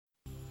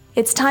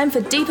It's time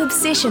for Deep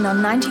Obsession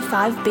on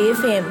 95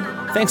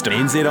 BFM. Thanks to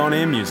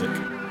NZMM Music.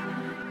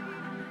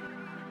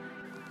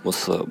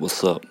 What's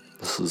up?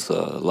 This is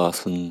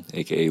Larson,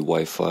 aka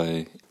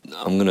Whyfi.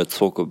 I'm gonna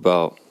talk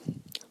about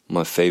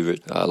my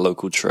favorite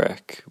local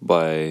track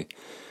by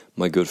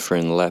my good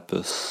friend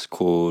Lapis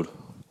called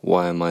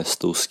Why Am I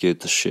Still Scared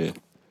to Share?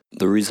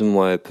 The reason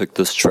why I picked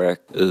this track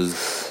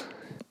is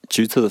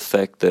due to the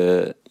fact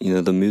that,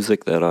 the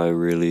music that I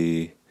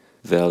really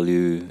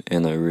value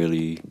and I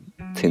really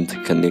tend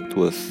to connect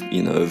with,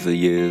 over the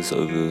years,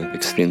 over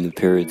extended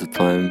periods of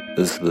time,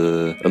 is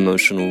the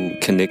emotional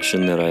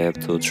connection that I have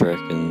to a track.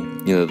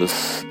 And,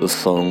 this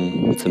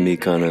song to me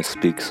kind of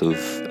speaks of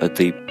a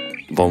deep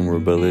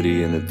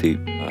vulnerability and a deep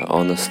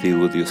honesty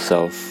with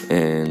yourself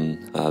and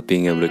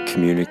being able to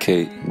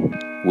communicate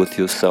with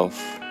yourself.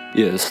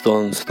 Yeah, the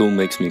song still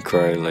makes me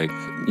cry. Like,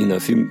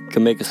 if you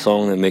can make a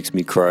song that makes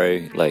me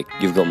cry, like,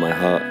 you've got my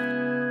heart.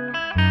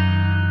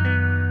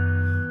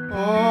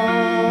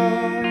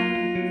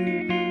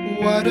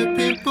 What do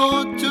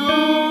people do?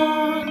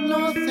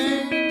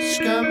 Nothing,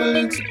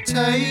 scrambling to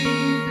take,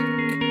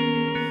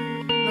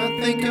 not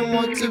thinking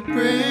what to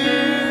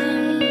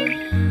bring.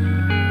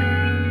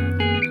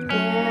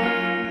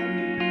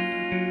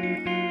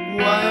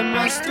 Why am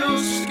I still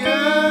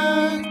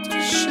scared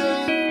to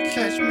share?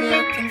 Catch me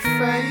acting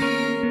fake,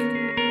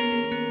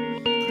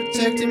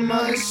 protecting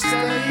my estate.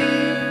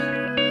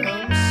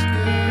 I'm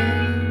scared.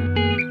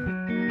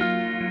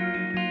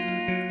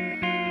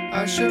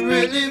 I should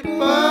really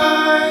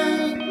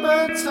bite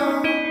my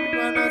tongue,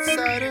 run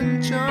outside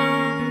and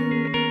jump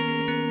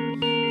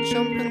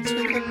into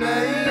the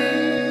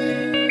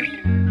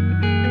lake.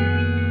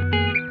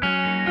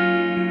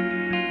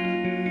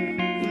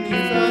 And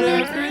you've got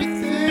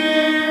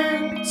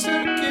everything to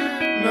give,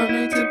 no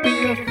need to be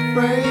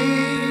afraid.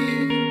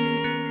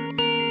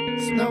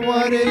 It's not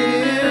what it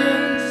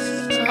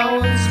is, it's how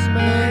it's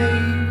made.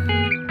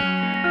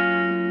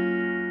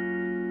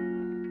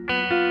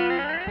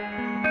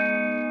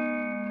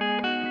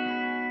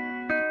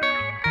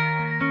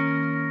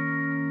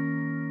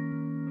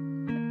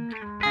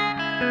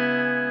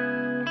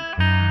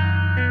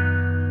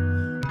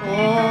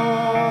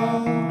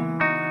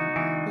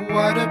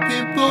 What do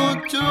people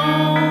do?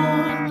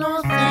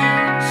 Nothing,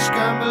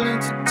 scrambling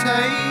to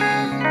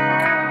take,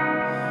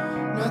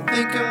 not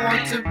thinking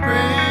what to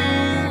bring.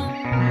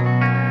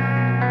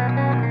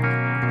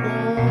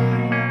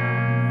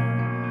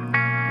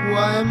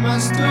 Why am I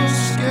still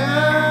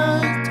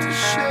scared to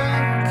share?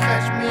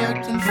 Catch me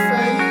acting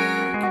fake,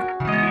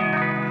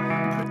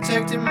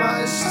 protecting my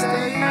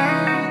estate.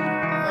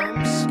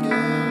 I'm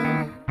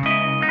scared.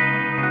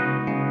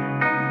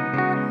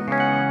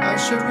 I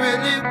should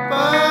really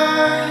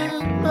bite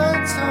my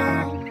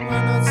tongue,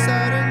 run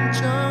outside and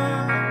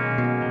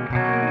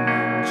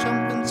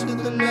jump into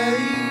the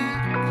lake.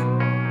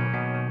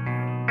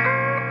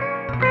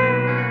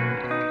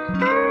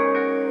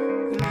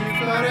 And you've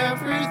got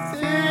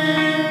everything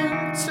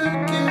to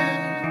give,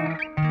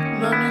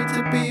 no need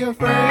to be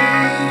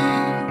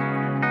afraid.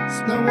 It's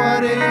not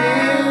what it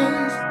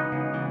is,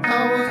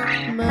 how it's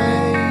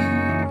made.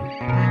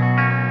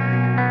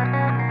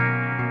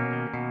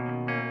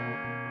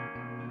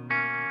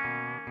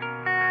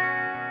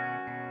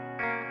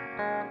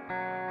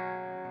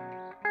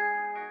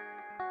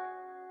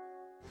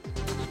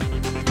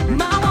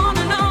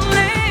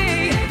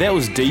 That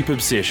was Deep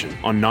Obsession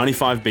on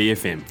 95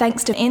 BFM.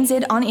 Thanks to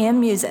NZ On Air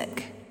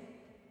Music.